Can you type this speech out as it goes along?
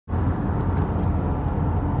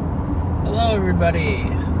Hello everybody,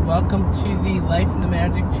 welcome to the Life in the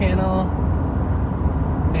Magic channel.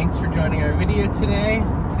 Thanks for joining our video today.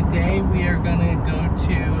 Today we are going to go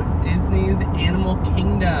to Disney's Animal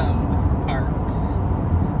Kingdom Park.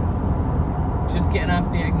 Just getting off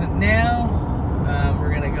the exit now.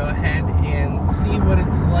 We're going to go ahead and see what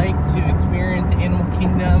it's like to experience Animal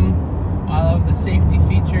Kingdom, all of the safety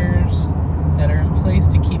features that are in place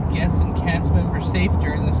to keep guests and cast members safe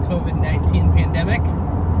during this COVID-19 pandemic.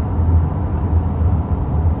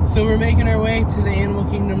 So we're making our way to the Animal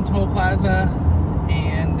Kingdom Toll Plaza,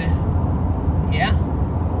 and yeah,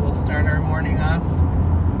 we'll start our morning off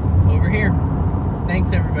over here.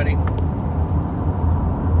 Thanks everybody.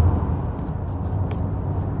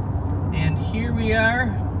 And here we are,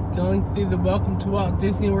 going through the Welcome to Walt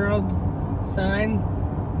Disney World sign.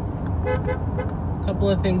 A couple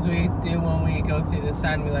of things we do when we go through the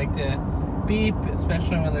sign. We like to beep,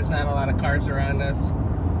 especially when there's not a lot of cars around us.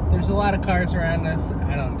 There's a lot of cars around us.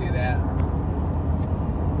 I don't do that.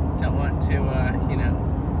 Don't want to,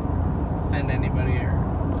 offend anybody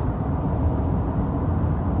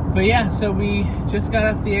But yeah, so we just got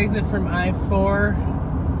off the exit from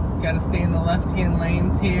I-4. Got to stay in the left-hand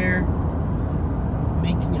lanes here.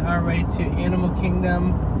 Making our way to Animal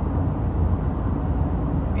Kingdom.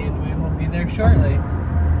 And we will be there shortly.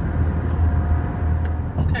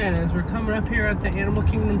 Okay, and as we're coming up here at the Animal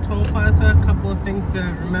Kingdom Toll Plaza, a couple of things to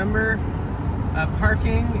remember.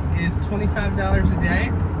 Parking is $25 a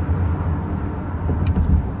day.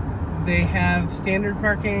 They have standard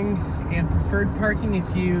parking and preferred parking.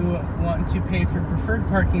 If you want to pay for preferred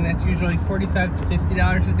parking, that's usually $45 to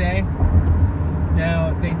 $50 a day.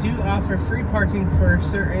 Now, they do offer free parking for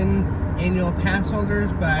certain annual pass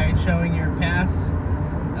holders by showing your pass,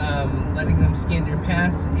 letting them scan your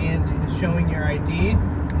pass, and showing your ID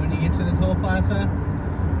when you get to the toll plaza.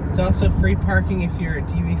 It's also free parking if you're a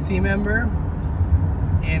DVC member,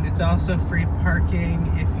 and it's also free parking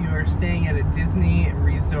if you are staying at a Disney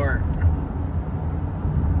resort.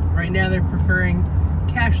 Right now they're preferring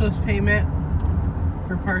cashless payment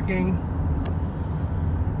for parking,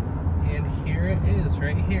 and here it is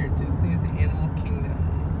right here, Disney's Animal Kingdom.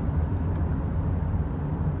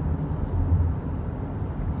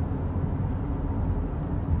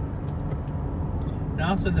 And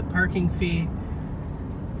also the parking fee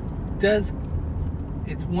it's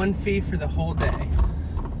one fee for the whole day.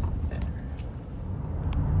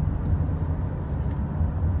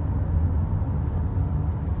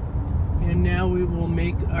 And now we will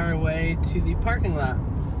make our way to the parking lot.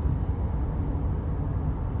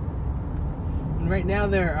 And right now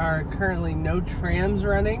there are currently no trams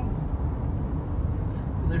running.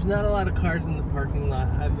 There's not a lot of cars in the parking lot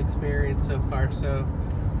I've experienced so far, so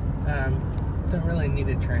don't really need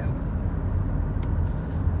a tram.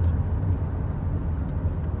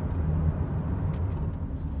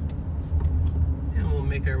 And we'll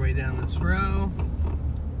make our way down this row.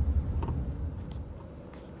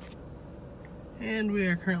 And we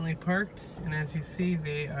are currently parked, and as you see,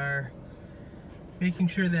 they are making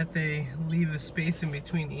sure that they leave a space in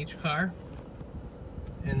between each car,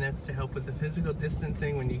 and that's to help with the physical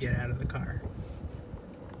distancing when you get out of the car.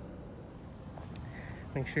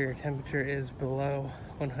 Make sure your temperature is below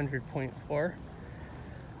 100.4.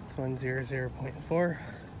 It's 100.4.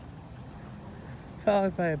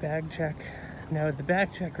 Followed by a bag check. Now with the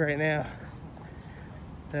bag check right now,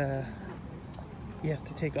 you have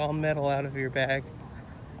to take all metal out of your bag.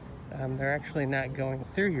 They're actually not going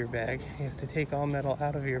through your bag. You have to take all metal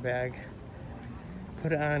out of your bag,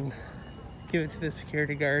 put it on, give it to the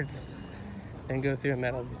security guards, then go through a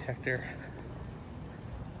metal detector.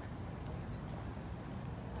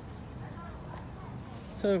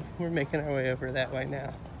 So we're making our way over that way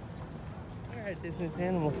now. Here at Disney's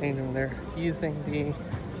Animal Kingdom, they're using the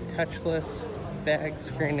touchless bag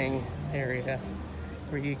screening area,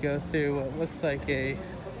 where you go through what looks like a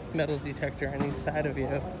metal detector on each side of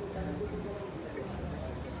you.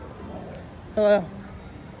 Hello.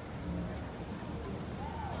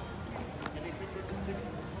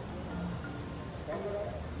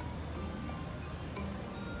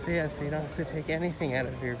 So yeah, so you don't have to take anything out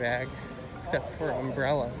of your bag except for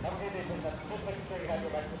umbrellas.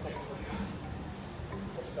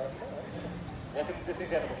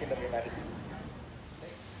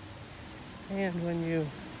 And when you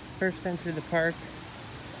first enter the park,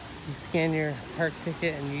 you scan your park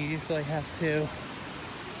ticket, and you usually have to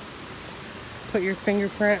put your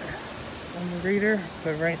fingerprint on the reader,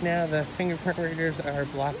 but right now the fingerprint readers are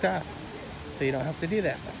blocked off, so you don't have to do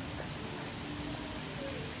that.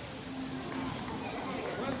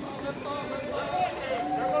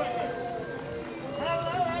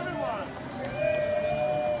 Hello, everyone.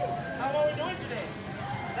 How are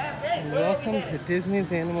Welcome to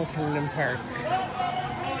Disney's Animal Kingdom Park.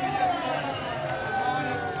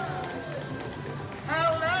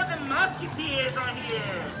 Hello, the Musketeers are here.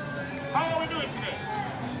 How are we doing today?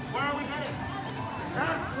 Where are we headed?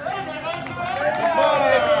 Good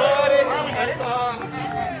morning, everybody. Where are we headed?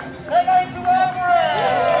 We're going to Everett.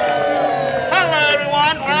 Hello,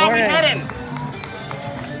 everyone. Where are we heading?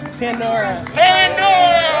 Pandora. Hey!